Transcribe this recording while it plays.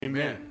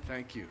Amen.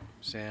 Thank you,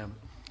 Sam.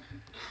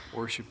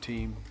 Worship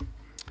team.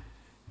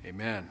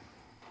 Amen.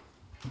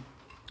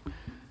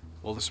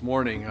 Well, this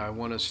morning I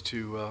want us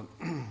to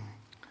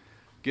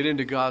get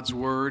into God's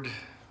Word.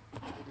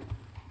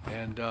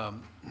 And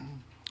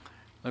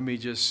let me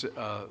just,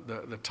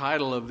 the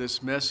title of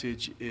this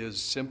message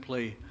is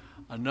simply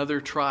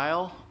Another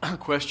Trial, ? How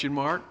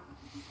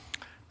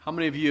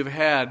many of you have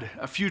had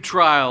a few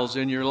trials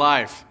in your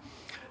life?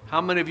 How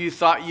many of you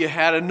thought you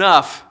had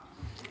enough?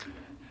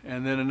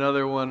 And then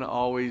another one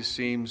always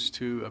seems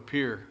to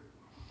appear.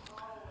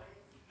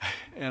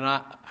 And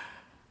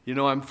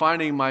I'm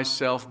finding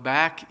myself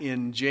back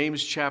in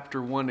James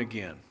chapter 1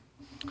 again.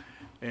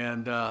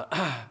 And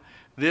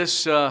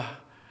this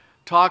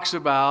talks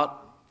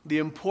about the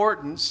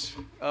importance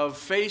of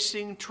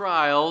facing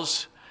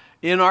trials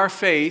in our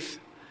faith.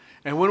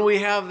 And when we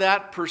have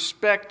that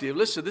perspective,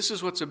 listen, this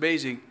is what's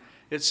amazing.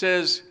 It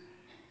says,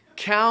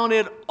 count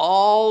it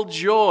all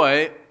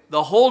joy,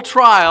 the whole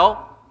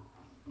trial.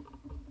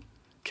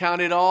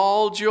 Count it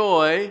all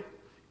joy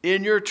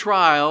in your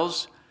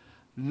trials,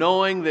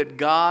 knowing that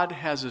God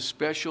has a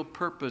special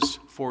purpose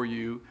for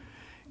you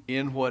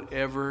in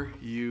whatever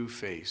you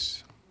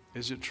face.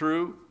 Is it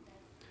true?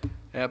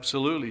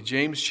 Absolutely.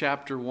 James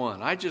chapter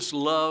 1. I just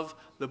love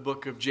the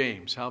book of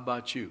James. How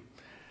about you?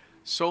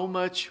 So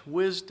much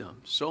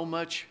wisdom, so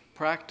much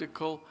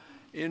practical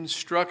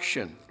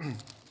instruction.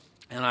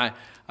 And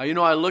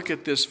I look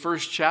at this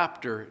first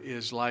chapter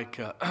is like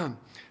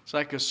it's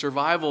like a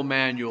survival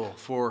manual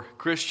for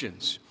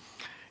Christians.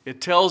 It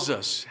tells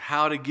us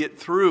how to get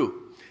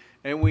through,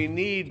 and we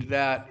need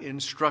that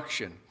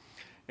instruction.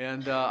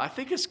 And I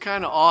think it's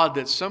kind of odd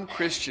that some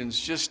Christians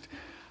just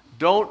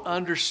don't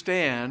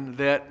understand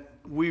that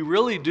we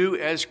really do,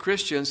 as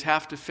Christians,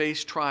 have to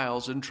face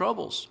trials and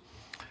troubles.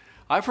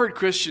 I've heard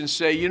Christians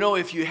say,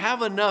 if you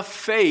have enough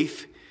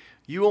faith,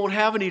 you won't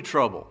have any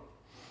trouble.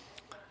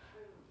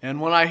 And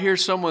when I hear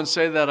someone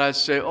say that, I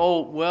say,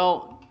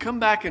 come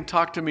back and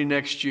talk to me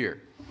next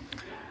year.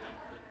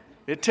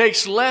 It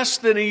takes less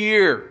than a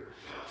year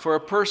for a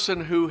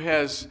person who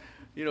has,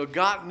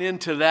 gotten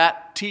into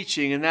that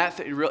teaching and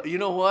that you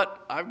know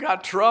what? I've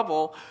got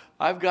trouble.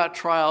 I've got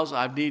trials.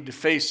 I need to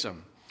face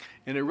them.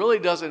 And it really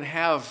doesn't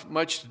have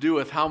much to do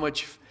with how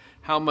much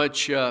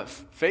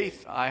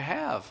faith I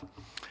have.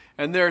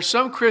 And there are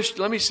some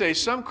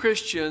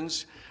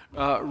Christians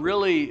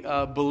really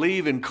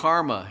believe in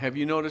karma. Have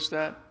you noticed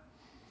that?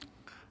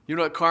 You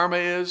know what karma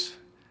is?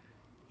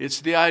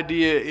 It's the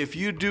idea if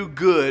you do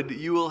good,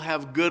 you will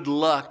have good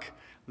luck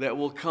that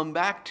will come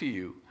back to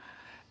you.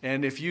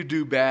 And if you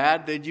do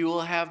bad, then you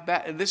will have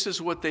bad. And this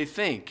is what they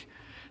think.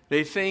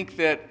 They think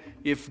that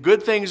if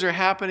good things are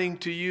happening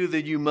to you,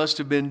 then you must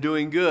have been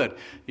doing good.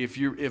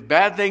 If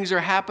bad things are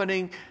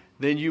happening,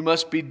 then you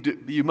must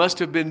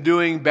have been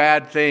doing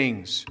bad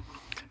things.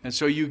 And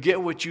so you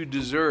get what you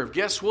deserve.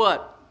 Guess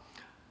what?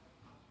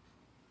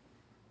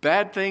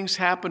 Bad things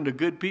happen to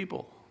good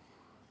people.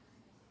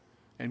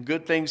 And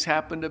good things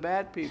happen to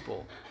bad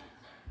people.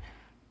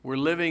 We're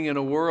living in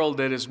a world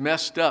that is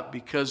messed up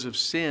because of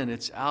sin.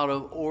 It's out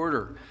of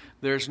order.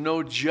 There's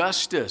no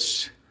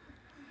justice.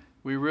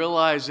 We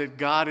realize that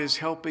God is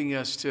helping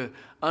us to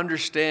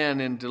understand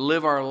and to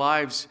live our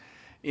lives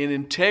in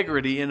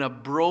integrity in a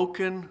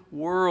broken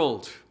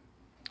world.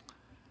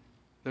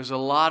 There's a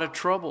lot of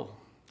trouble.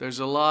 There's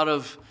a lot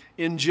of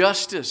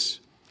injustice.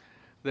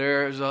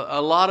 There's a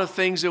lot of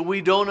things that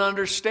we don't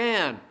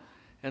understand.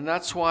 And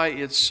that's why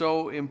it's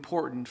so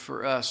important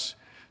for us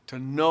to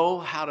know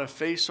how to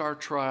face our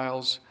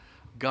trials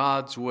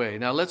God's way.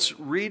 Now let's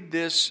read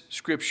this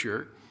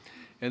scripture,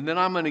 and then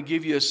I'm going to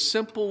give you a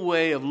simple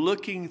way of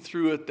looking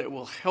through it that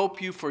will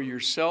help you for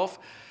yourself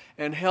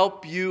and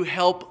help you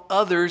help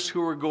others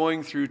who are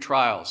going through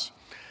trials.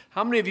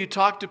 How many of you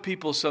talk to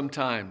people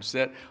sometimes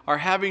that are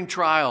having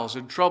trials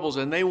and troubles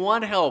and they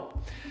want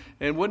help?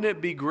 And wouldn't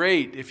it be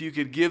great if you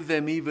could give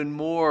them even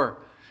more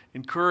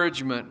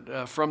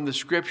encouragement from the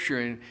Scripture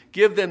and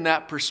give them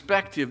that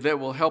perspective that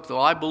will help them?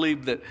 I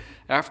believe that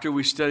after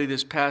we study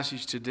this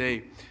passage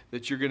today,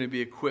 that you're going to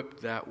be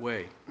equipped that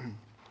way.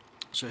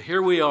 So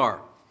here we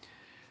are.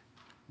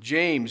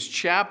 James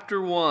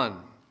chapter 1.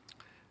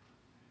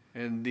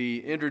 And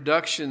the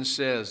introduction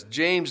says,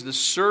 James, the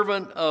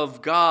servant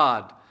of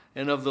God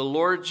and of the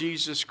Lord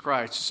Jesus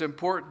Christ. It's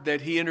important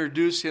that he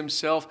introduce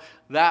himself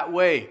that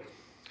way.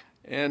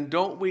 And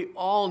don't we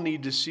all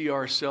need to see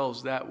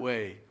ourselves that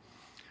way?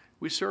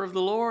 We serve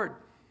the Lord.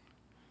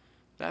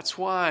 That's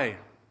why.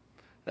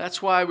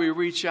 That's why we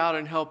reach out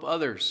and help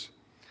others.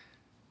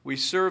 We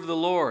serve the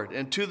Lord.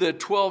 And to the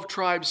 12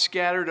 tribes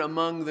scattered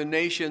among the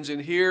nations,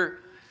 and here,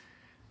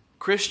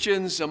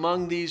 Christians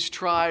among these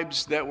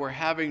tribes that were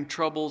having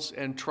troubles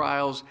and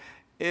trials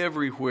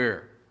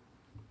everywhere.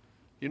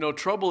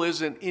 Trouble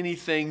isn't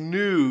anything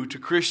new to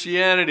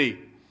Christianity.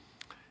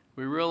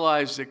 We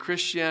realize that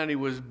Christianity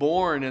was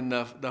born in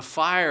the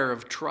fire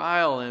of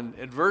trial and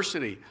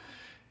adversity.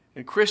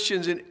 And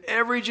Christians in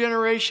every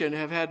generation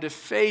have had to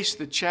face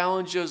the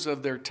challenges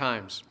of their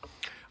times.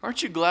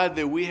 Aren't you glad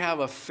that we have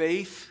a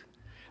faith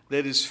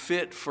that is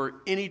fit for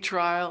any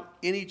trial,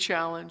 any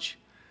challenge.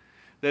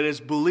 That as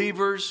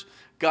believers,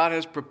 God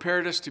has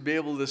prepared us to be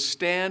able to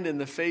stand in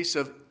the face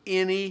of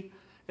any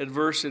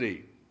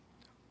adversity.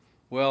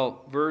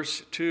 Well,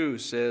 verse 2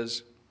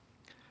 says,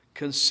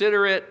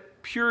 "Consider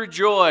it pure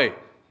joy,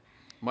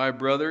 my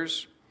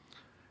brothers,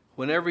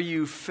 whenever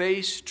you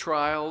face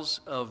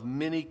trials of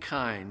many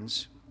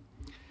kinds,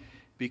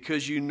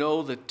 because you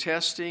know the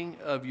testing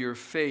of your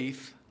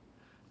faith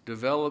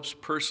develops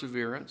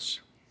perseverance.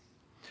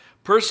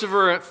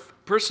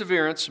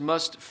 Perseverance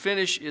must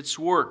finish its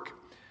work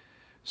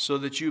so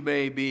that you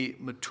may be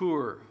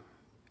mature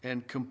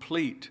and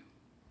complete,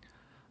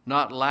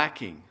 not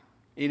lacking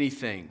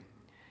anything.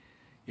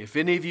 If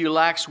any of you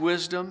lacks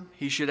wisdom,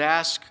 he should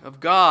ask of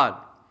God,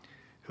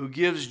 who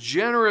gives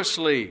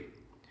generously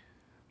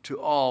to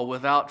all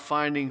without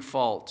finding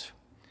fault,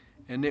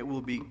 and it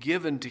will be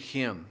given to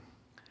him.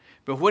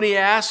 But when he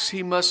asks,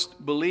 he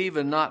must believe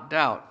and not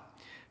doubt,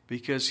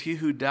 because he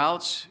who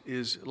doubts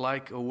is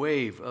like a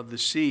wave of the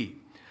sea,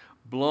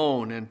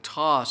 blown and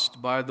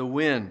tossed by the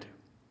wind.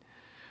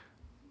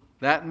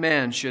 That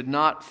man should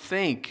not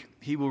think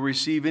he will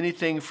receive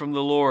anything from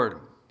the Lord.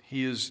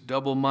 He is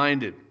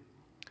double-minded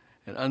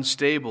and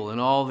unstable in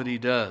all that he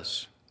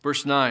does."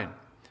 Verse 9,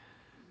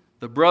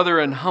 "The brother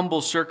in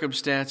humble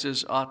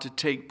circumstances ought to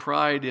take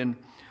pride in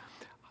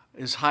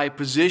his high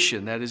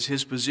position," that is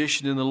his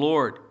position in the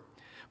Lord.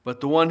 "But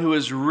the one who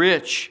is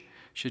rich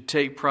should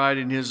take pride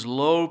in his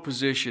low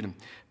position,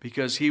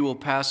 because he will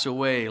pass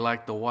away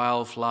like the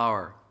wild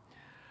flower.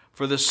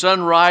 For the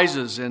sun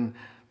rises and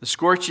the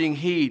scorching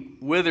heat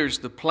withers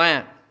the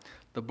plant,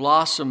 the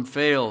blossom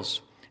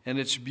fails, and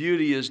its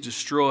beauty is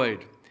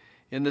destroyed.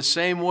 In the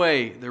same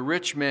way, the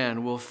rich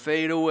man will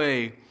fade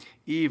away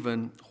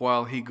even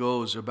while he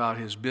goes about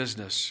his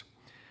business."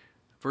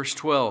 Verse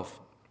 12,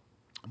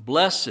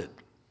 "Blessed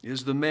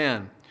is the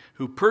man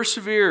who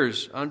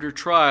perseveres under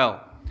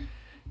trial,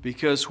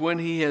 because when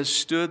he has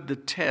stood the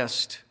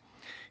test,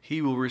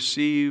 he will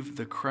receive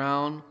the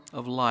crown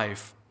of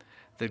life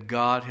that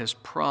God has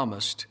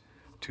promised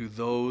to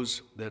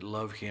those that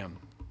love him."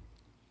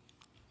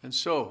 And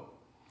so,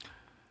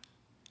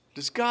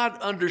 does God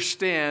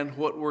understand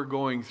what we're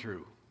going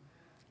through?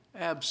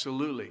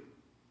 Absolutely.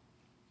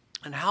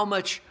 And how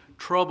much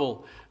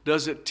trouble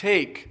does it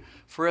take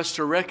for us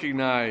to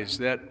recognize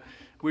that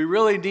we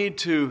really need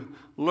to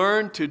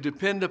learn to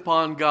depend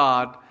upon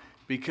God,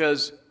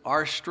 because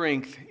our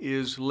strength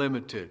is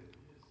limited.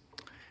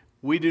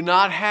 We do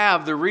not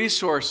have the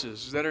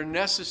resources that are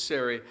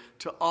necessary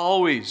to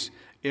always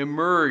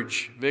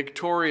emerge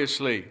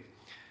victoriously.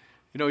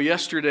 You know,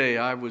 yesterday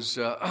I was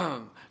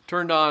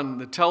turned on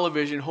the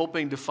television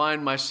hoping to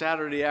find my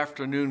Saturday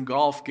afternoon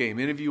golf game.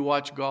 Any of you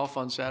watch golf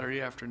on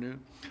Saturday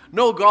afternoon?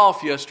 No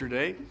golf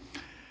yesterday,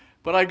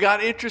 but I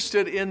got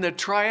interested in the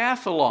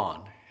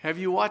triathlon. Have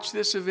you watched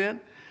this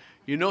event?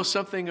 You know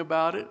something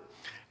about it?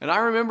 And I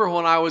remember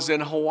when I was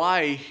in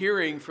Hawaii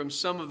hearing from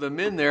some of the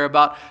men there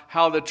about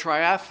how the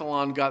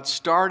triathlon got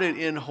started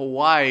in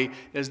Hawaii,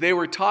 as they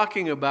were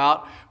talking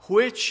about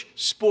which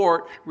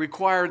sport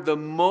required the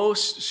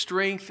most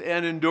strength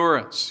and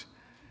endurance.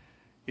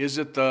 Is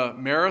it the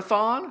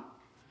marathon?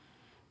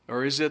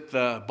 Or is it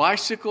the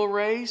bicycle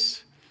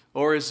race?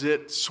 Or is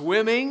it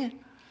swimming?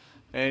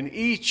 And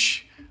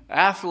each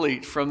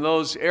athlete from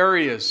those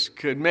areas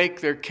could make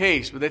their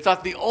case. But they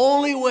thought the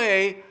only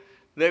way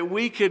that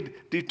we could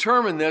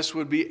determine this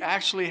would be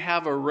actually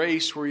have a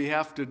race where you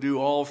have to do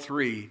all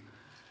three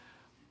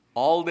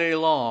all day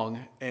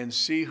long and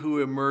see who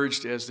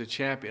emerged as the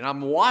champion.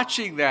 I'm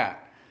watching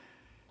that,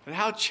 and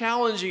how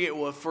challenging it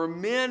was for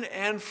men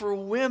and for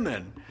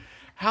women.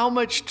 How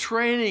much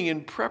training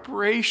and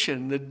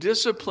preparation, the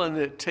discipline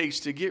that it takes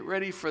to get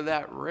ready for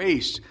that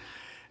race.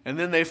 And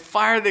then they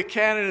fire the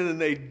cannon and then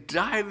they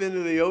dive into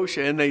the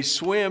ocean and they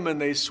swim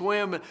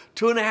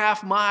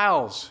 2.5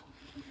 miles.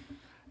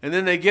 And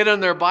then they get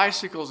on their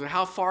bicycles, and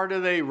how far do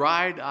they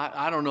ride?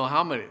 I don't know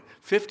how many,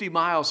 50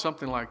 miles,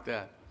 something like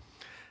that.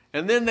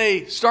 And then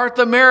they start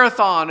the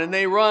marathon, and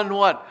they run,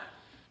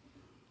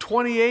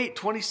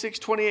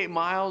 28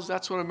 miles?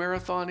 That's what a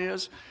marathon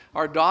is.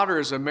 Our daughter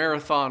is a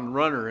marathon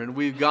runner, and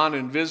we've gone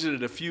and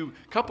visited a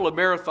couple of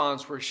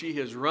marathons where she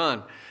has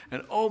run.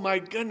 And oh my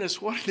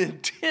goodness, what an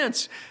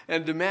intense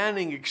and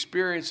demanding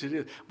experience it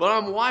is. But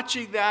I'm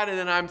watching that, and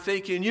then I'm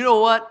thinking, you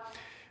know what?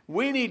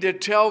 We need to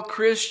tell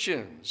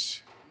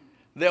Christians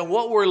that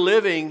what we're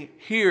living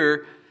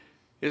here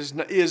is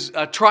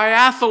a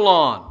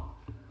triathlon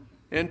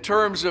in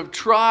terms of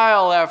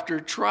trial after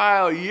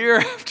trial, year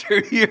after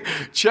year,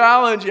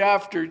 challenge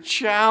after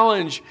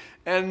challenge,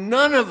 and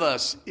none of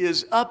us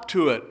is up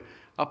to it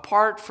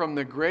apart from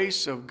the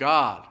grace of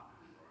God.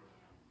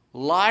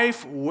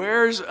 Life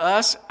wears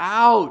us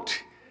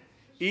out,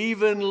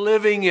 even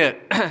living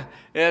it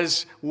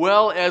as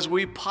well as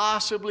we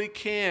possibly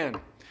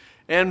can.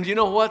 And you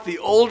know what? The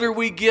older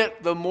we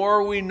get, the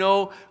more we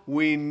know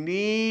we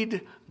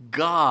need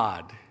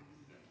God.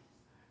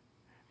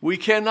 We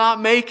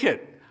cannot make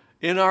it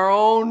in our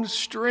own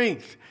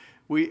strength.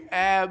 We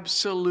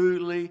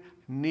absolutely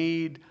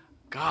need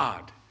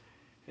God.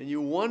 And you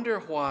wonder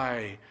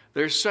why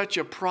there's such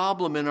a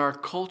problem in our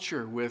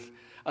culture with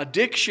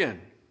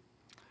addiction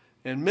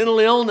and mental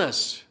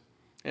illness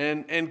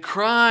and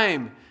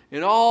crime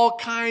and all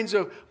kinds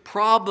of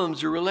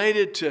problems are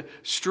related to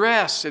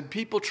stress and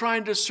people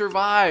trying to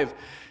survive.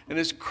 And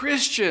as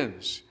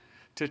Christians,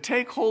 to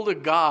take hold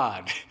of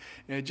God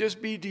and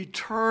just be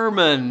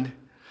determined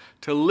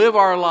to live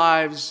our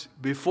lives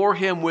before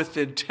Him with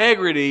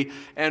integrity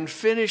and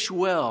finish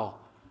well.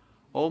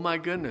 Oh my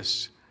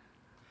goodness,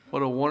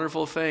 what a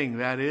wonderful thing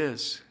that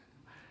is.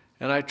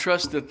 And I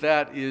trust that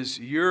that is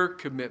your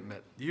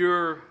commitment,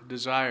 your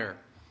desire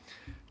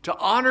to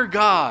honor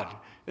God.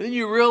 And then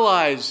you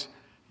realize,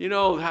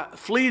 how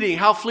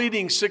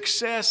fleeting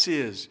success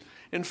is,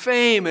 and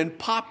fame and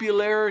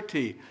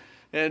popularity,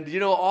 and,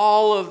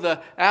 all of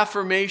the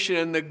affirmation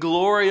and the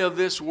glory of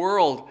this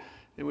world.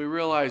 And we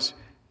realize,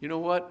 you know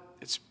what?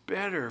 It's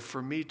better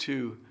for me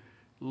to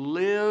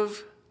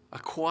live a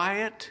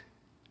quiet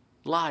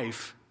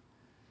life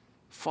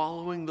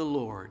following the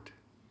Lord,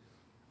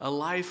 a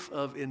life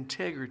of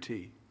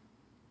integrity.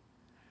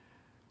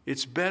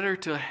 It's better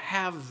to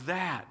have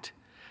that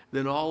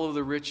than all of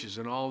the riches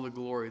and all the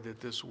glory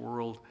that this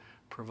world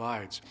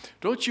provides.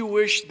 Don't you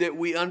wish that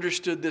we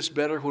understood this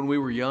better when we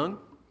were young?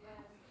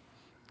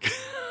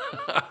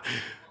 Yes.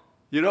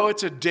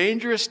 It's a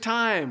dangerous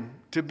time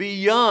to be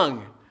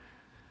young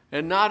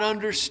and not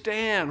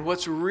understand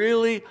what's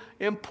really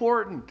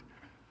important,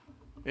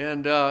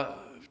 and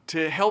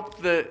to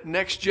help the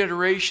next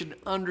generation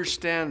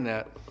understand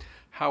that,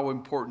 how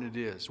important it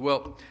is.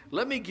 Well,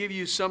 let me give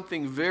you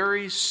something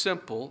very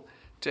simple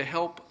to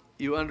help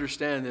you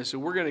understand this,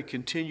 and we're going to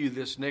continue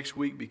this next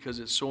week because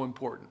it's so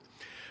important.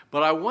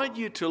 But I want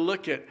you to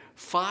look at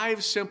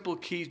 5 simple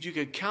keys. You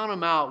could count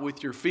them out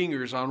with your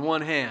fingers on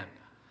one hand.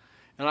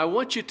 And I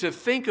want you to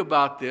think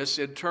about this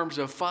in terms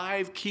of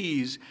 5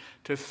 keys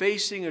to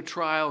facing a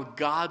trial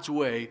God's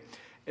way,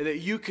 and that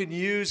you can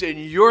use in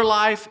your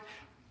life,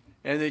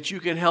 and that you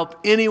can help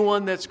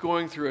anyone that's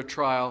going through a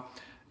trial.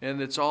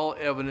 And it's all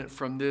evident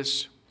from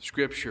this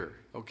scripture.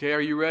 Okay,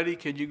 are you ready?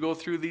 Can you go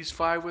through these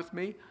 5 with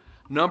me?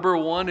 Number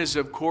 1 is,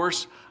 of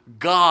course,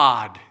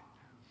 God.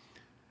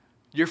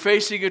 You're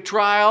facing a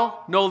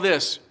trial? Know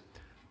this.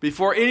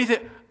 Before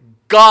anything,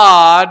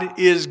 God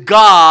is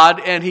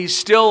God, and He's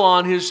still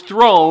on His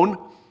throne,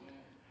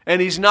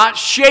 and He's not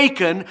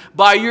shaken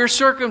by your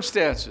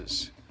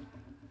circumstances.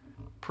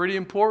 Pretty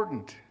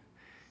important.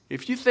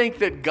 If you think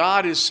that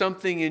God is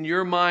something in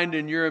your mind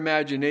and your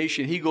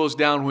imagination, He goes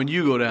down when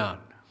you go down.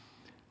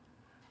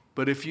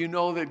 But if you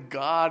know that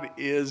God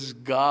is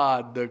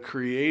God, the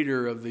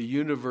creator of the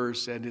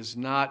universe, and is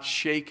not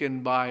shaken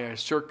by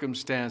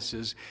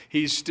circumstances,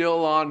 He's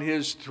still on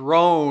His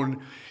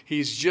throne.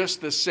 He's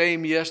just the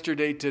same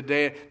yesterday,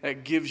 today.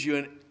 That gives you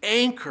an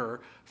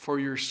anchor for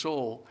your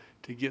soul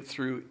to get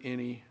through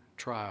any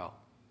trial.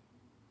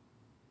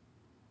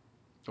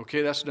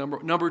 Okay, that's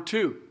number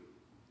 2.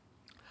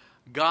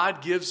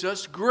 God gives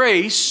us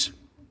grace,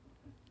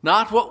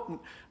 not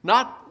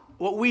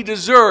what we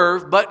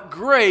deserve, but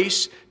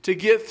grace to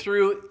get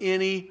through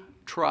any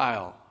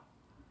trial.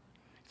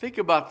 Think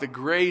about the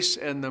grace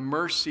and the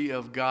mercy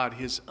of God,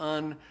 His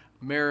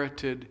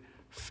unmerited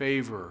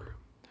favor.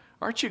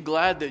 Aren't you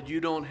glad that you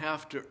don't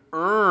have to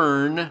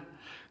earn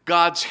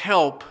God's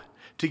help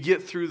to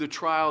get through the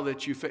trial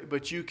that you face,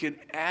 but you can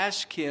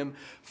ask Him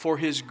for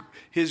His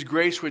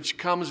grace, which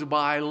comes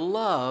by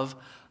love,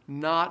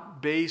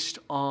 not based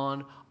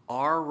on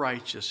our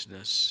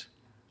righteousness,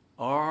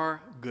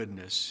 our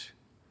goodness,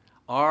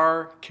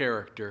 our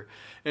character.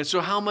 And so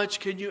how much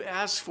can you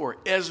ask for?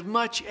 As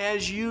much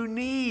as you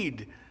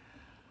need.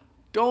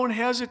 Don't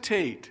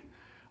hesitate.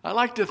 I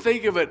like to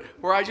think of it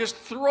where I just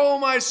throw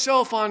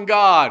myself on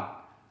God,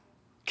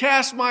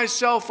 cast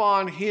myself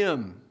on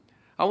Him.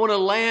 I want to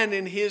land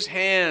in His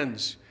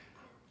hands,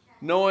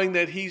 knowing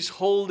that He's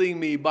holding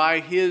me by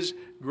His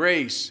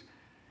grace.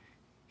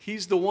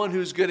 He's the one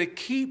who's going to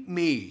keep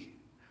me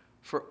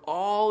for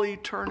all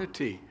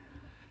eternity.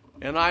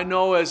 And I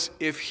know as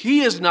if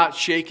He is not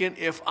shaken,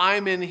 if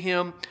I'm in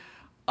Him,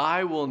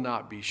 I will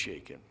not be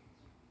shaken.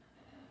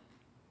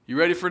 You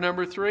ready for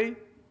number 3?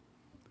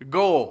 The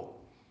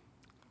goal.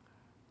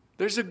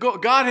 There's a goal.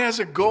 God has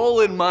a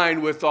goal in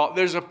mind with all.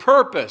 There's a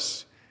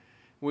purpose.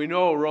 We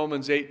know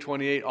Romans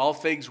 8:28, all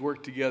things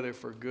work together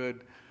for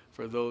good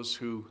for those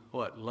who,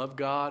 love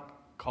God,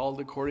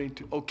 called according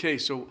to. Okay,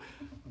 so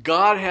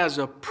God has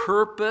a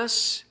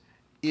purpose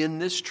in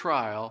this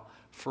trial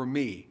for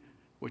me,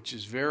 which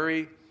is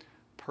very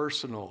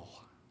personal,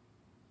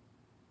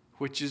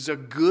 which is a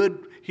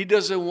good. He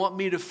doesn't want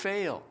me to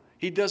fail.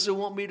 He doesn't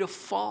want me to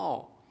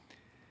fall.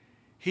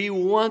 He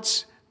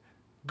wants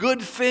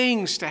good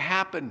things to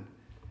happen.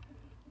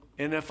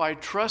 And if I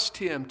trust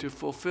Him to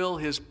fulfill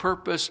His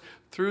purpose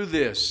through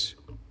this,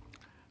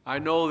 I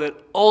know that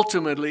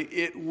ultimately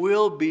it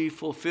will be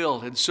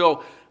fulfilled. And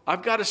so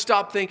I've got to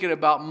stop thinking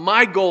about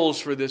my goals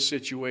for this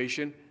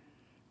situation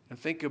and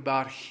think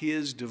about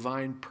His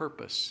divine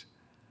purpose.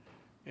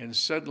 And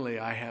suddenly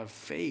I have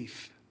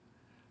faith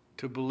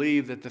to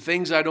believe that the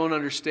things I don't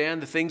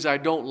understand, the things I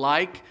don't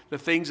like, the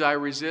things I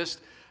resist,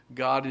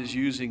 God is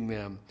using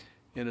them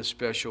in a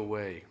special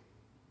way.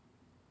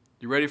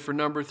 You ready for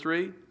number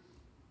 3?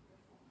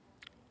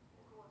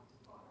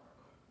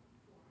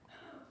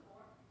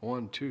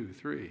 1, 2,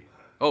 3.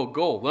 Oh,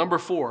 goal. Number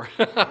 4.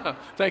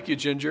 Thank you,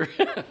 Ginger.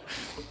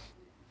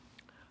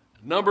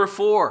 Number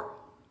 4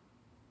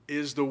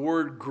 is the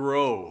word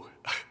grow.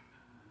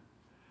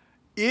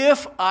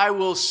 If I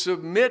will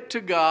submit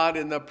to God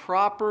in the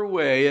proper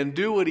way and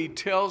do what He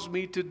tells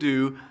me to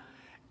do,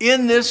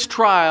 in this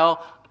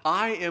trial,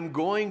 I am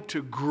going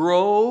to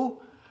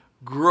grow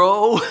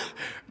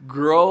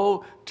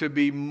to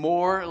be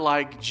more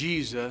like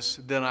Jesus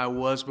than I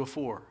was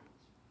before.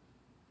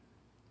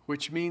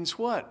 Which means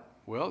what?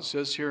 Well, it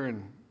says here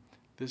in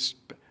this,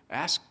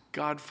 ask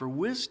God for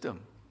wisdom.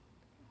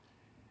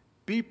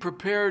 Be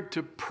prepared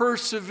to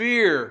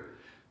persevere,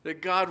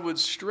 that God would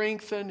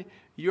strengthen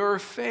your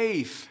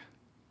faith.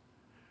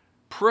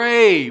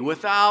 Pray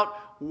without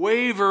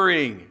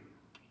wavering.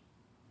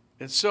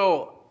 And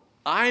so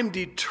I'm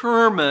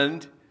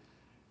determined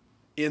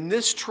in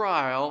this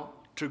trial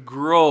to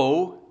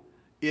grow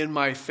in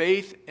my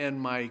faith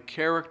and my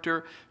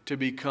character to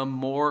become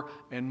more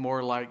and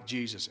more like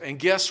Jesus. And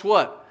guess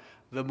what?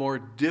 The more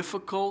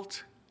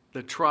difficult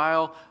the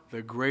trial,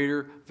 the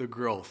greater the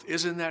growth.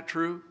 Isn't that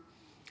true?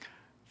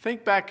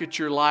 Think back at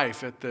your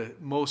life, at the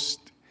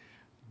most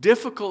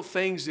difficult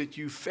things that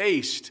you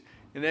faced,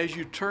 and as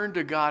you turn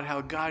to God, how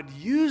God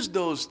used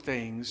those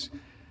things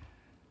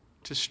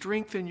to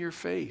strengthen your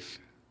faith,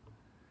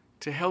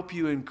 to help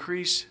you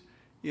increase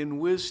in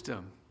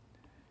wisdom,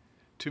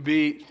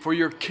 for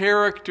your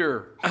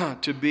character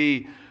to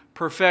be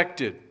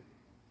perfected.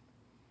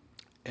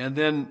 And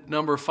then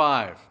number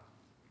 5,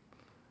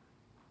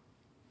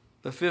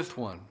 the 5th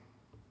one,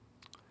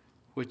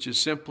 which is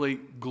simply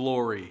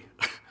glory.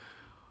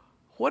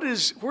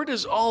 Where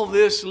does all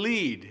this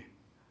lead?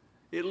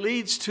 It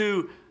leads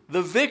to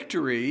the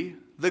victory,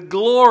 the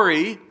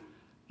glory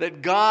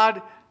that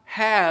God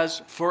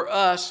has for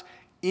us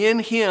in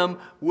Him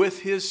with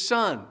His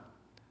Son.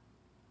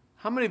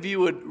 How many of you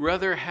would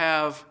rather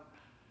have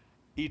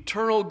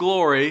eternal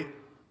glory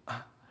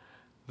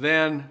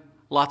than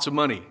lots of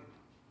money?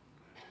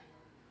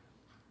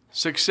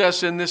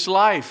 Success in this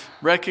life,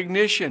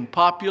 recognition,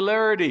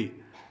 popularity,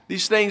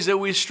 these things that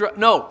we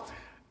No.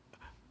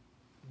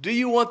 Do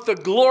you want the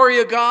glory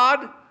of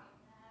God,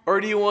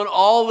 or do you want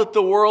all that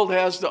the world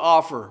has to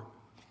offer?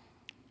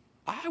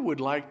 I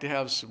would like to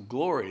have some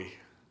glory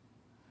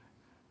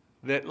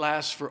that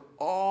lasts for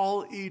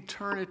all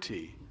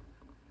eternity,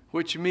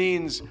 which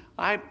means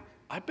I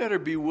better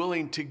be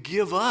willing to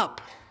give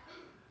up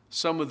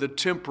some of the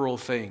temporal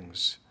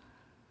things,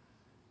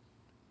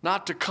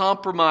 not to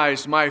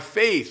compromise my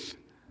faith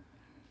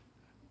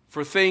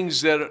for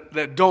things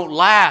that don't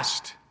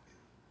last,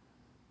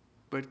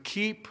 but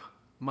keep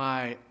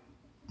my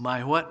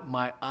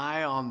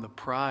eye on the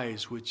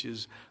prize, which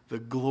is the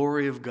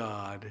glory of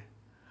God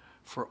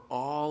for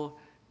all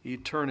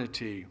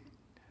eternity.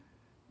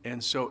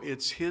 And so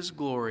it's His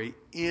glory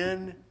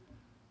in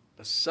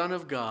the Son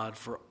of God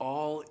for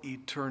all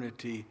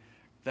eternity.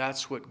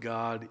 That's what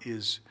God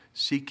is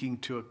seeking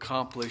to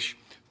accomplish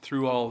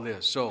through all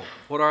this. So,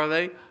 what are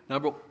they?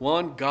 Number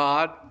 1,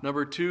 God.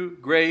 Number 2,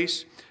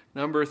 grace.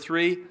 Number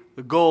 3,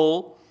 the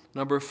goal.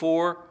 Number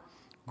 4,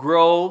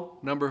 grow.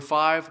 Number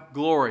 5,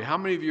 glory. How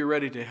many of you are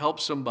ready to help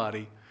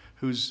somebody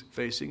who's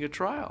facing a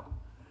trial?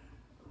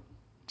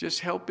 Just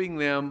helping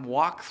them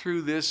walk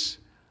through this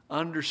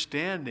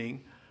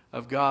understanding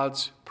of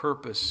God's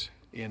purpose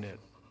in it.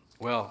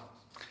 Well,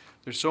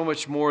 there's so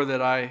much more that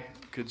I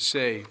could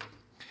say.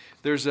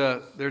 There's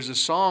a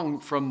song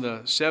from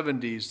the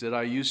 70s that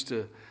I used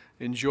to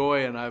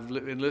enjoy, and I've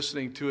been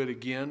listening to it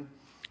again,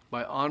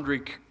 by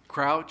Andre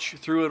Crouch,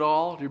 Through It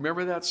All. Do you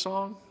remember that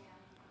song?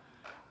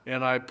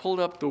 And I pulled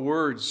up the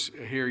words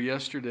here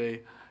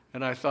yesterday,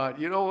 and I thought,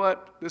 you know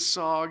what? This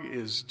song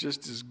is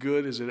just as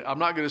good as it. I'm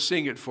not going to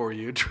sing it for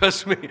you,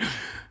 trust me.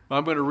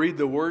 I'm going to read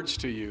the words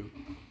to you.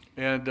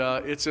 And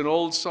it's an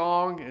old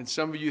song, and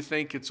some of you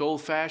think it's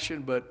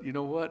old-fashioned, but you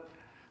know what?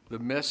 The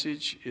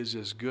message is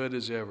as good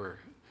as ever.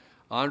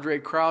 Andre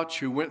Crouch,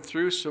 who went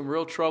through some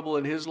real trouble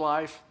in his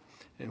life,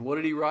 and what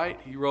did he write?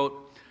 He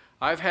wrote,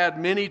 I've had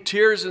many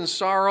tears and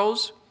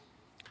sorrows.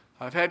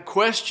 I've had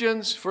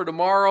questions for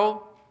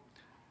tomorrow.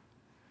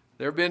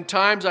 There have been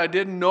times I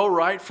didn't know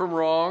right from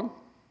wrong.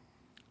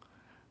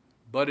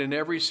 But in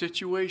every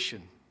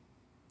situation,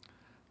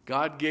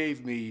 God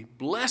gave me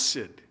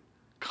blessed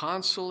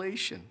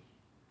consolation.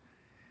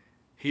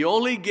 He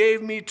only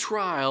gave me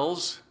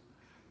trials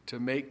to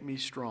make me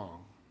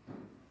strong.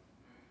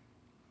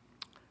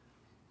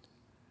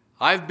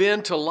 I've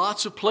been to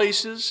lots of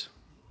places.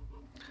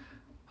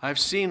 I've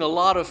seen a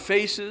lot of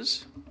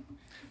faces.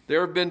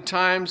 There have been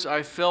times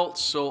I felt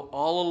so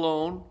all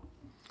alone.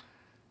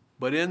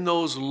 But in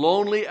those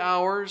lonely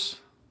hours,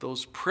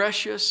 those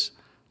precious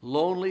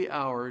lonely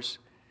hours,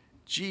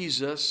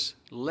 Jesus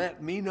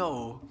let me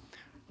know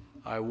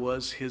I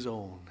was His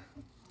own.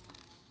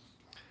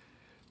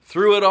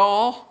 Through it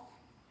all,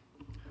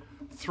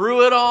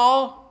 Through it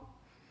all,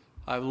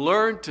 I've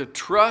learned to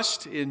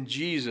trust in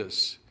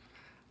Jesus.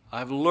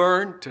 I've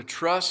learned to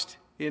trust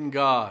in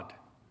God.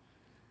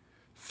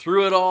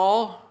 Through it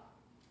all,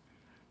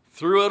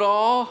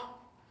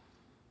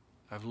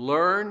 I've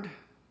learned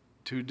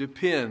to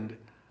depend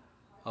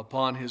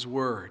upon His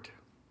Word.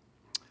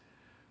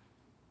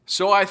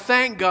 So I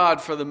thank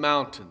God for the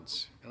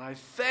mountains, and I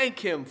thank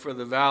Him for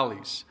the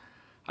valleys.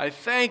 I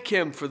thank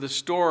Him for the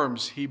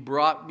storms He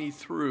brought me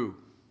through.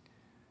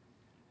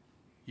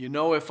 You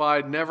know, if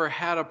I'd never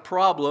had a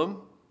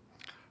problem,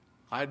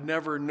 I'd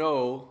never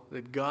know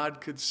that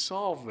God could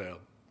solve them.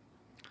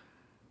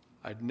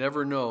 I'd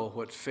never know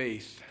what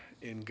faith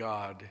in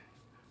God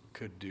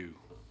could do.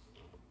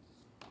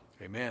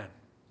 Amen.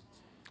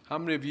 How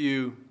many of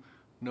you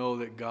know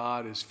that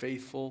God is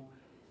faithful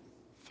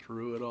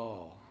through it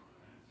all?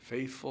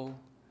 Faithful.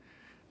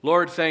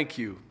 Lord, thank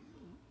you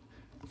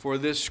for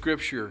this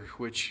scripture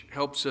which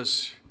helps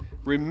us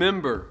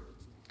remember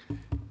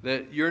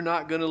that you're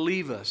not going to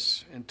leave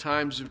us in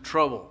times of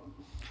trouble.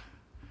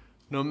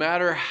 No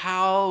matter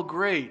how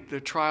great the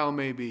trial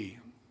may be,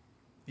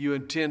 you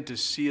intend to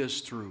see us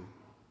through.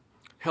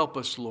 Help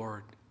us,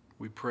 Lord,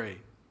 we pray.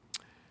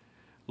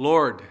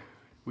 Lord,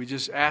 we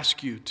just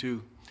ask you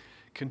to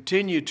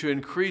continue to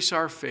increase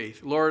our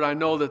faith. Lord, I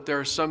know that there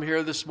are some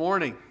here this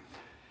morning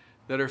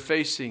that are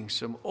facing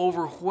some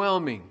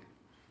overwhelming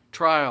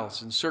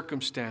trials and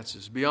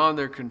circumstances beyond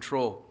their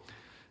control.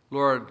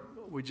 Lord,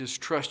 we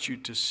just trust you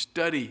to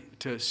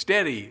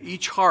steady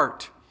each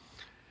heart.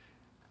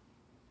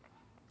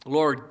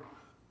 Lord,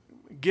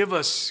 give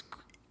us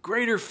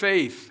greater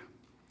faith.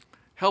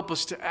 Help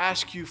us to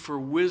ask you for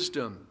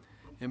wisdom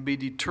and be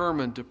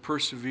determined to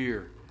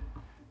persevere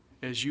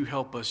as you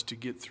help us to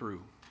get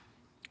through.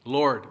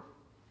 Lord,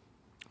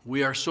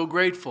 we are so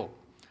grateful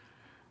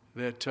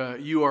that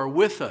you are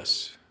with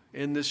us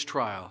in this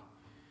trial.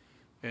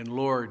 And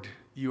Lord,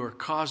 you are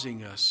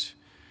causing us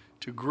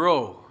to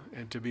grow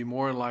and to be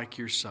more like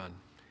your Son.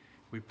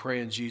 We pray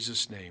in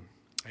Jesus' name.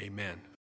 Amen.